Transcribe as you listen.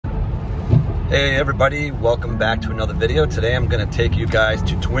Hey everybody, welcome back to another video. Today I'm going to take you guys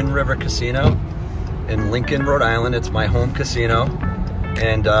to Twin River Casino in Lincoln, Rhode Island. It's my home casino,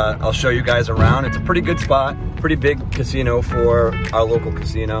 and I'll show you guys around. It's a pretty good spot, pretty big casino for our local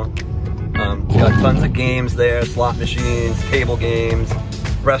casino. It's got tons of games there, slot machines, table games,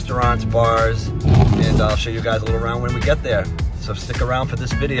 restaurants, bars, and I'll show you guys a little around when we get there. So stick around for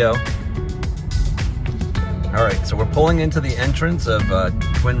this video. All right, so we're pulling into the entrance of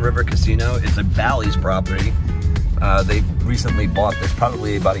Twin River Casino. It's a BALLY'S property. They recently bought this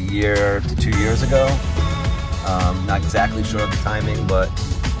probably about a year to 2 years ago. Not exactly sure of the timing, but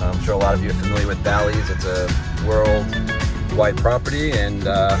I'm sure a lot of you are familiar with BALLY'S. It's a worldwide property, and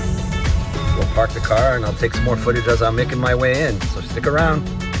we'll park the car and I'll take some more footage as I'm making my way in. So stick around.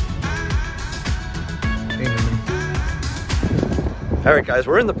 All right, guys,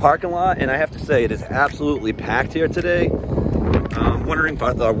 we're in the parking lot, and I have to say it is absolutely packed here today. I'm wondering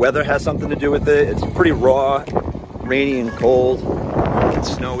if the weather has something to do with it. It's pretty raw, rainy and cold, and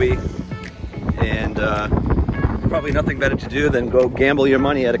snowy, and probably nothing better to do than go gamble your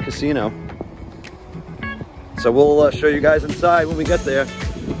money at a casino. So we'll show you guys inside when we get there.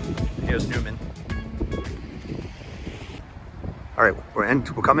 Here's Newman. All right,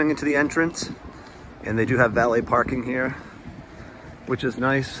 we're coming into the entrance, and they do have valet parking here, which is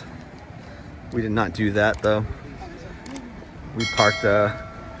nice. We did not do that though. We parked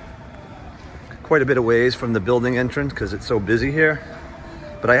quite a bit of ways from the building entrance because it's so busy here.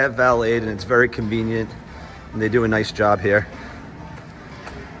 But I have valeted, and it's very convenient, and they do a nice job here.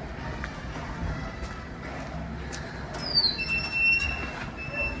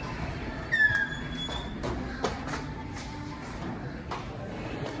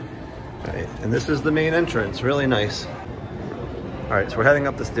 All right, and this is the main entrance, really nice. All right, so we're heading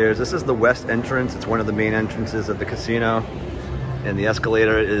up the stairs. This is the west entrance. It's one of the main entrances of the casino, and the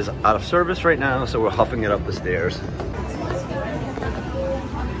escalator is out of service right now, so we're huffing it up the stairs.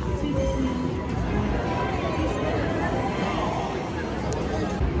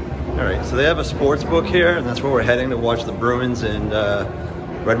 All right, so they have a sports book here, and that's where we're heading to watch the Bruins and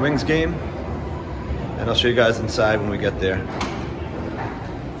Red Wings game. And I'll show you guys inside when we get there.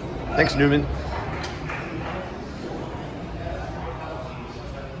 Thanks, Newman.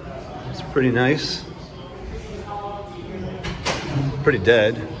 Pretty nice, pretty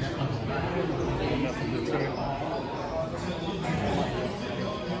dead.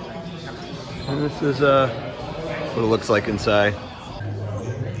 And this is what it looks like inside.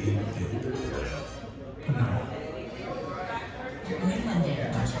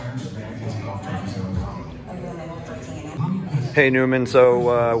 Hey Newman,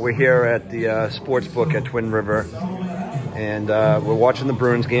 so we're here at the sports book at Twin River. And we're watching the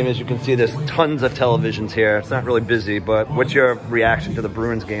Bruins game. As you can see, there's tons of televisions here. It's not really busy, but what's your reaction to the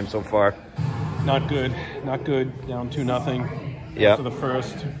Bruins game so far? Not good. Not good. Down 2-0. Yeah. After the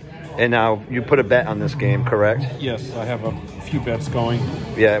first. And now you put a bet on this game, correct? Yes, I have a few bets going.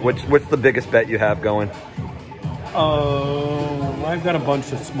 Yeah. What's the biggest bet you have going? I've got a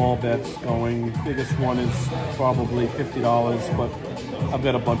bunch of small bets going. Biggest one is probably $50, but I've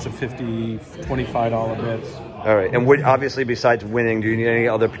got a bunch of $50, $25 bets. All right, and obviously besides winning, do you need any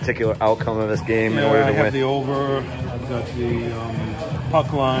other particular outcome of this game in order to win? I have the over, I've got the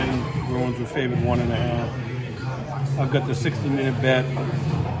puck line, Bruins were favored 1.5. I've got the 60-minute bet.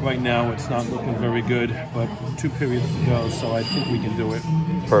 Right now it's not looking very good, but 2 periods to go, so I think we can do it.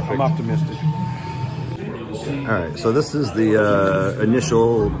 Perfect. I'm optimistic. All right, so this is the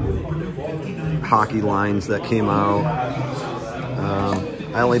initial hockey lines that came out.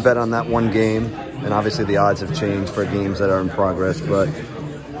 I only bet on that one game, and obviously the odds have changed for games that are in progress, but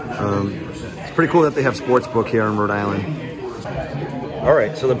it's pretty cool that they have sportsbook here in Rhode Island. All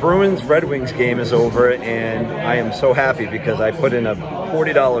right, so the Bruins Red Wings game is over, and I am so happy because I put in a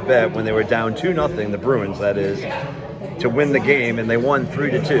 $40 bet when they were down 2-0, the Bruins that is, to win the game, and they won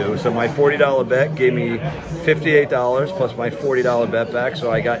 3-2. So my $40 bet gave me $58 plus my $40 bet back, so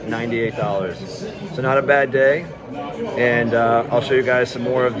I got $98. So not a bad day. And I'll show you guys some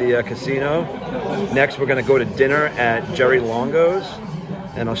more of the casino. Next, we're gonna go to dinner at Jerry Longo's,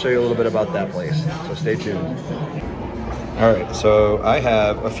 and I'll show you a little bit about that place. So stay tuned. All right, so I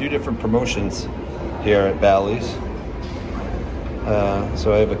have a few different promotions here at BALLY'S.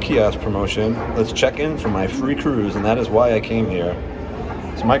 So I have a kiosk promotion. Let's check in for my free cruise, and that is why I came here.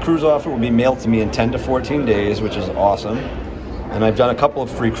 So my cruise offer will be mailed to me in 10 to 14 days, which is awesome. And I've done a couple of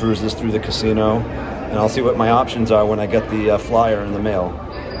free cruises through the casino, and I'll see what my options are when I get the flyer in the mail.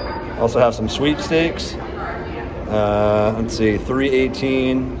 I also have some sweepstakes. Let's see,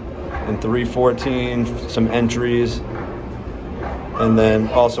 318 and 314, some entries. And then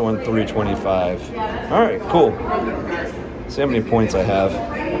also on 325. All right, cool. See how many points I have.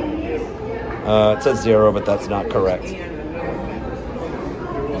 It says 0, but that's not correct.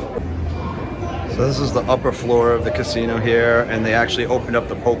 So this is the upper floor of the casino here, and they actually opened up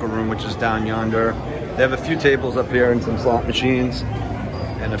the poker room, which is down yonder. They have a few tables up here and some slot machines,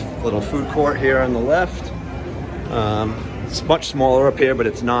 and a little food court here on the left. It's much smaller up here, but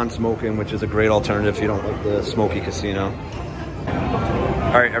it's non-smoking, which is a great alternative if you don't like the smoky casino.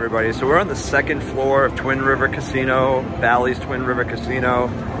 All right, everybody, so we're on the second floor of Twin River Casino, Bally's Twin River Casino,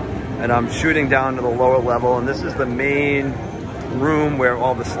 and I'm shooting down to the lower level, and this is the main room where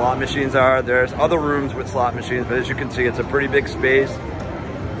all the slot machines are. There's other rooms with slot machines, but as you can see, it's a pretty big space,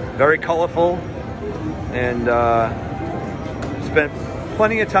 very colorful, and spent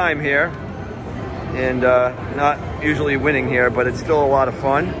plenty of time here, and not usually winning here, but it's still a lot of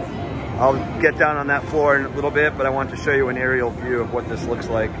fun. I'll get down on that floor in a little bit, but I want to show you an aerial view of what this looks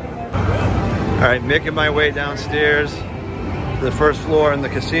like. All right, making my way downstairs to the first floor in the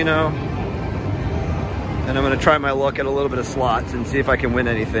casino. And I'm gonna try my luck at a little bit of slots and see if I can win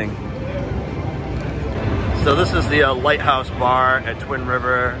anything. So this is the Lighthouse Bar at Twin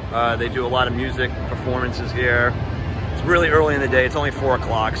River. They do a lot of music performances here. It's really early in the day, it's only 4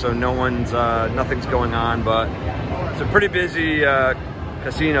 o'clock, so nothing's going on, but it's a pretty busy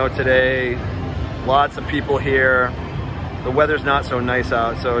casino today. Lots of people here. The weather's not so nice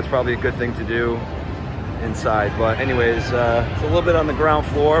out, so it's probably a good thing to do inside. But anyways, it's a little bit on the ground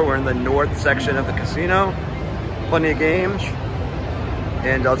floor. We're in the north section of the casino. Plenty of games.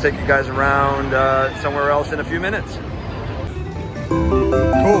 And I'll take you guys around somewhere else in a few minutes.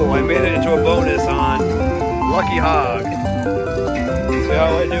 Cool, I made it into a bonus on Lucky Hog. Let's see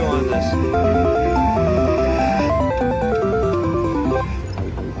how I do on this.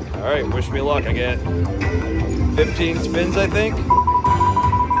 All right, wish me luck. I get 15 spins, I think.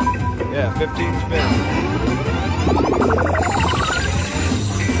 Yeah, 15 spins.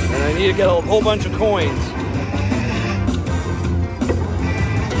 And I need to get a whole bunch of coins.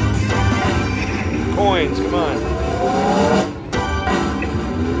 Coins, come on.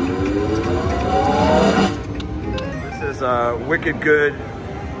 This is Wicked Good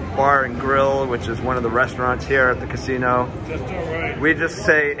Bar and Grill, which is one of the restaurants here at the casino. Just all right. We just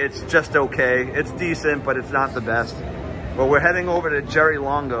say it's just okay. It's decent, but it's not the best. But we're heading over to Jerry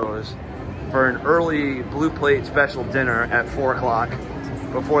Longo's for an early blue plate special dinner at 4 o'clock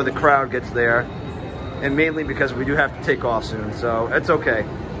before the crowd gets there. And mainly because we do have to take off soon, so it's okay.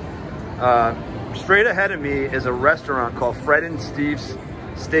 Straight ahead of me is a restaurant called Fred and Steve's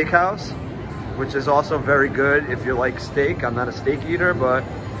Steakhouse, which is also very good if you like steak. I'm not a steak eater, but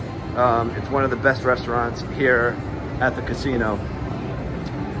it's one of the best restaurants here at the casino.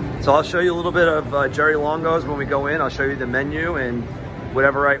 So I'll show you a little bit of Jerry Longo's when we go in. I'll show you the menu and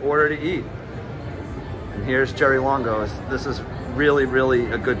whatever I order to eat. And here's Jerry Longo's. This is really, really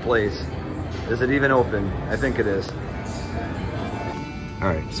a good place. Is it even open? I think it is. All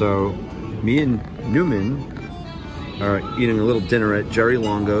right, so me and Newman are eating a little dinner at Jerry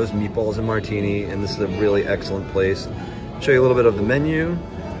Longo's, meatballs and martini, and this is a really excellent place. I'll show you a little bit of the menu.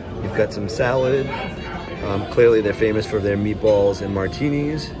 You've got some salad. Clearly they're famous for their meatballs and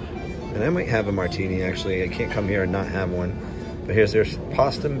martinis. And I might have a martini, actually. I can't come here and not have one. But here's their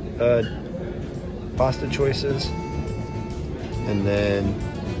pasta choices. And then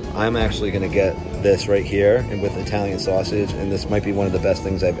I'm actually gonna get this right here and with Italian sausage. And this might be one of the best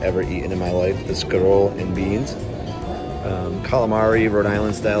things I've ever eaten in my life, the scroll and beans. Calamari, Rhode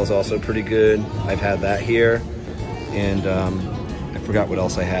Island style is also pretty good. I've had that here. And I forgot what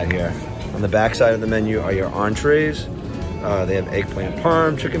else I had here. On the back side of the menu are your entrees. They have eggplant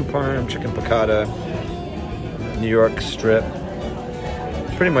parm, chicken piccata, New York strip.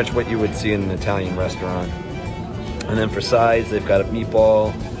 Pretty much what you would see in an Italian restaurant. And then for sides, they've got a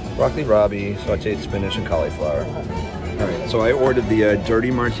meatball, broccoli rabe, sauteed spinach, and cauliflower. All right, so I ordered the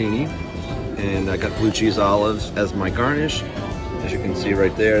dirty martini, and I got blue cheese olives as my garnish, as you can see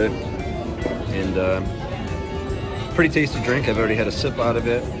right there. And pretty tasty drink. I've already had a sip out of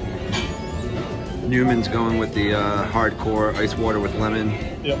it. Newman's going with the hardcore ice water with lemon.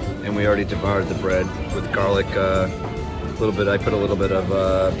 Yep. And we already devoured the bread with garlic. I put a little bit of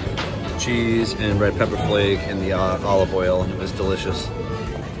cheese and red pepper flake in the olive oil, and it was delicious.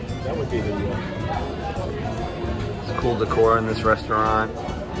 That would be the It's cool decor in this restaurant.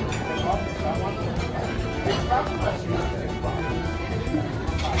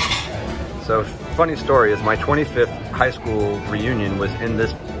 So, funny story is my 25th high school reunion was in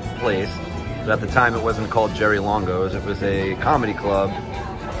this place. But at the time it wasn't called Jerry Longo's, it was a comedy club.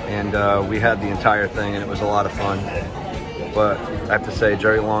 And we had the entire thing and it was a lot of fun. but I have to say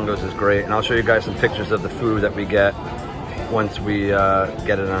Jerry Longo's is great, and I'll show you guys some pictures of the food that we get once we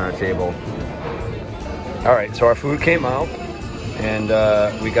get it on our table. All right, so our food came out, and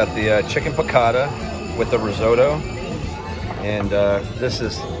we got the chicken piccata with the risotto, and this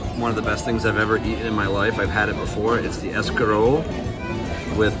is one of the best things I've ever eaten in my life. I've had it before. It's the escarole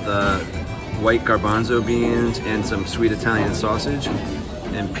with white garbanzo beans and some sweet Italian sausage,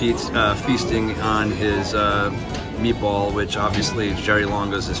 and Pete's feasting on his meatball, which obviously Jerry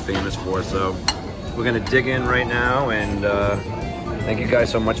Longo's is famous for. So we're gonna dig in right now, and thank you guys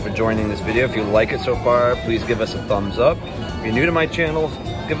so much for joining this video. If you like it so far, please give us a thumbs up. If you're new to my channel,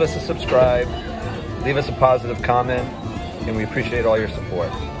 give us a subscribe, leave us a positive comment, and we appreciate all your support.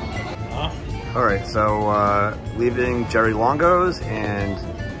 All right, so leaving Jerry Longo's, and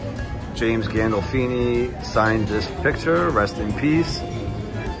James Gandolfini signed this picture, rest in peace.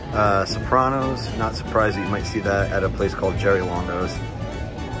 Sopranos, not surprised that you might see that at a place called Jerry Longo's.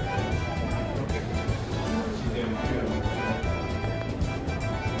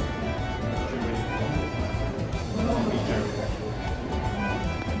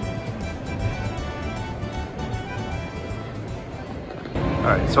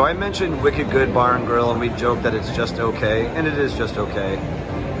 All right, so I mentioned Wicked Good Bar and Grill, and we joked that it's just okay, and it is just okay.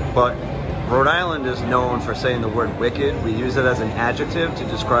 But Rhode Island is known for saying the word wicked. We use it as an adjective to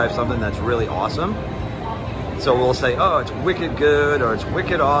describe something that's really awesome. So we'll say, oh, it's wicked good, or it's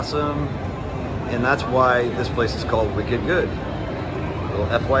wicked awesome, and that's why this place is called Wicked Good. A little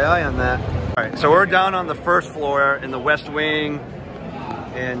FYI on that. All right, so we're down on the first floor in the West Wing,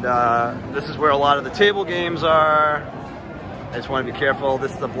 and this is where a lot of the table games are. I just want to be careful.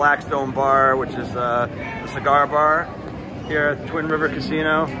 This is the Blackstone Bar, which is a cigar bar here at Twin River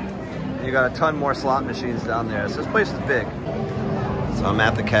Casino. And you got a ton more slot machines down there. So this place is big. So I'm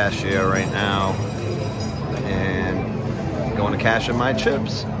at the cashier right now and going to cash in my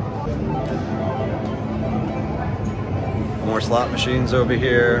chips. More slot machines over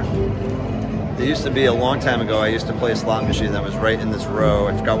here. There used to be, a long time ago, I used to play a slot machine that was right in this row.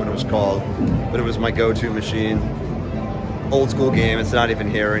 I forgot what it was called, but it was my go-to machine. Old school game, it's not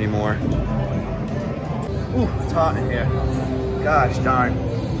even here anymore. Ooh, it's hot in here. Gosh darn.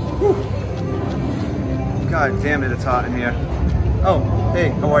 Whew. God damn it, it's hot in here. Oh, hey,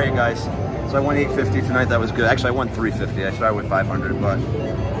 how are you guys? So I won $850 tonight, that was good. Actually, I won $350, I started with $500, but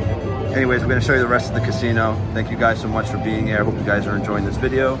anyways, we're gonna show you the rest of the casino. Thank you guys so much for being here. I hope you guys are enjoying this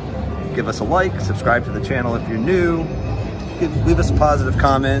video. Give us a like, subscribe to the channel if you're new, leave us a positive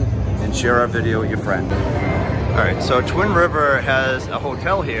comment, and share our video with your friend. All right, so Twin River has a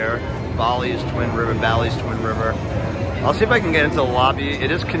hotel here, BALLY'S Twin River, BALLY'S Twin River. I'll see if I can get into the lobby.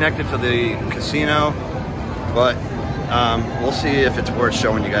 It is connected to the casino, but we'll see if it's worth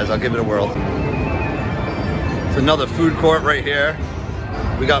showing you guys. I'll give it a whirl. It's another food court right here.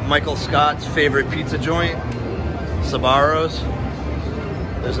 We got Michael Scott's favorite pizza joint, Sbarro's.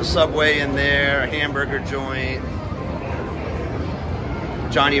 There's a Subway in there, a hamburger joint,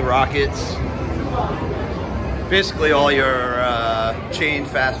 Johnny Rockets. Basically all your chain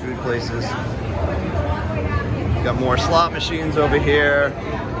fast food places. Got more slot machines over here,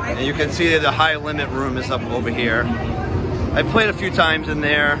 and you can see the high limit room is up over here. I've played a few times in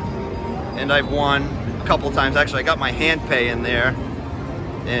there, and I've won a couple times. Actually, I got my hand pay in there,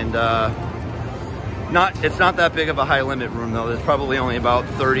 and it's not that big of a high limit room though. There's probably only about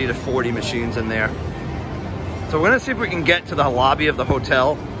 30 to 40 machines in there. So we're gonna see if we can get to the lobby of the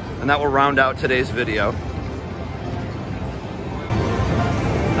hotel, and that will round out today's video.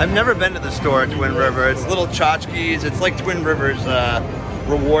 I've never been to the store at Twin River. It's little tchotchkes. It's like Twin River's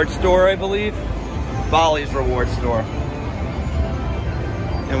reward store, I believe. BALLY'S reward store.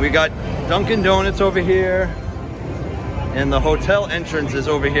 And we got Dunkin' Donuts over here. And the hotel entrance is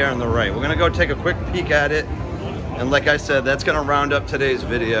over here on the right. We're gonna go take a quick peek at it. And like I said, that's gonna round up today's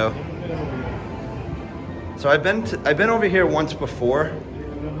video. So I've been over here once before.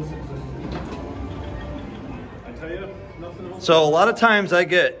 So a lot of times I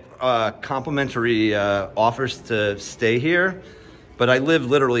get complimentary offers to stay here, but I live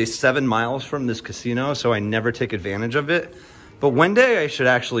literally 7 miles from this casino, so I never take advantage of it. But one day I should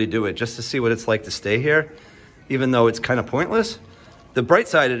actually do it just to see what it's like to stay here, even though it's kind of pointless. The bright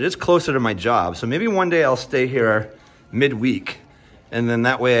side, it is closer to my job, so maybe one day I'll stay here midweek, and then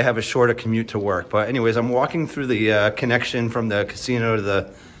that way I have a shorter commute to work. But anyways, I'm walking through the connection from the casino to the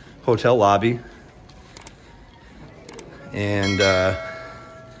hotel lobby. And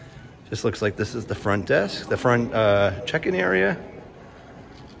just looks like this is the front desk, the front check-in area.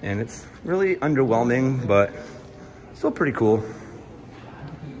 And it's really underwhelming, but still pretty cool.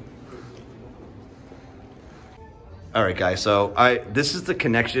 All right, guys, so this is the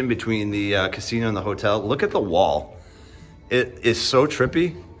connection between the casino and the hotel. Look at the wall. It is so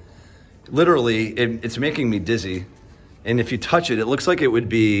trippy. Literally, it's making me dizzy. And if you touch it, it looks like it would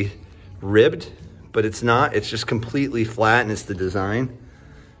be ribbed, but it's not. It's just completely flat, and it's the design.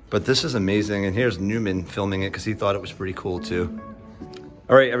 But this is amazing, and here's Newman filming it because he thought it was pretty cool too.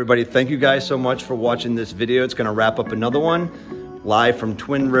 All right, everybody, thank you guys so much for watching this video. It's gonna wrap up another one, live from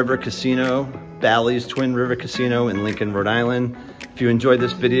Twin River Casino, Bally's Twin River Casino in Lincoln, Rhode Island. If you enjoyed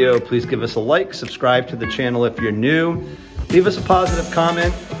this video, please give us a like, subscribe to the channel if you're new, leave us a positive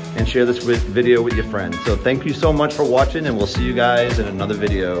comment, and share this video with your friends. So thank you so much for watching, and we'll see you guys in another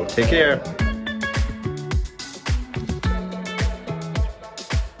video. Take care.